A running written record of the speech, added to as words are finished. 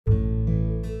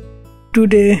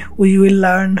Today we will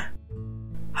learn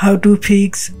how to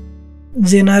fix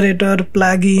generator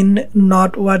plugin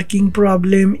not working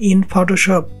problem in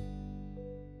Photoshop.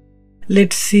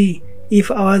 Let's see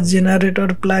if our generator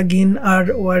plugin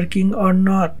are working or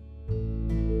not.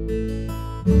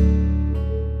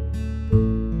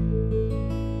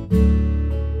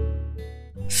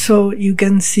 So you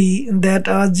can see that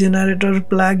our generator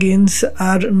plugins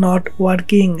are not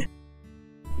working.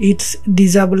 It's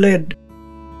disabled.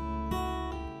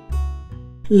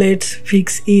 Let's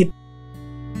fix it.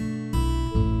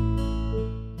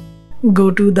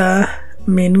 Go to the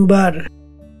menu bar.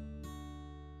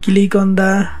 Click on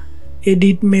the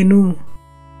edit menu.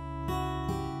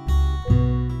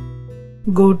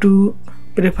 Go to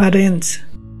preference.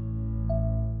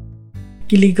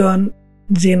 Click on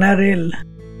general.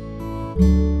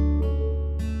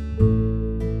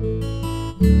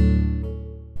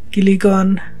 Click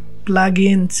on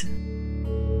plugins.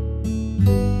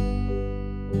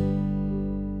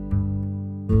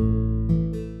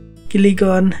 Click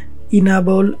on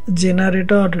enable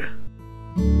generator.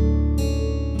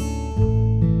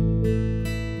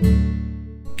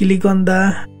 Click on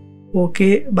the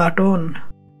OK button.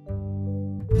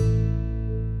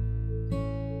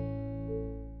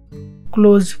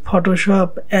 Close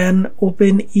Photoshop and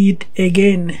open it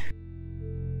again.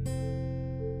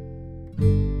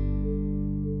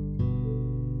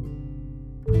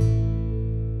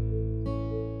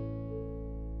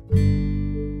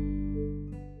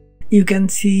 You can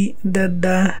see that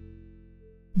the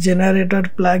generator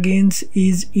plugins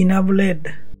is enabled.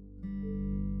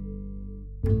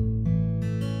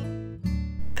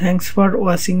 Thanks for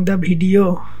watching the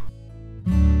video.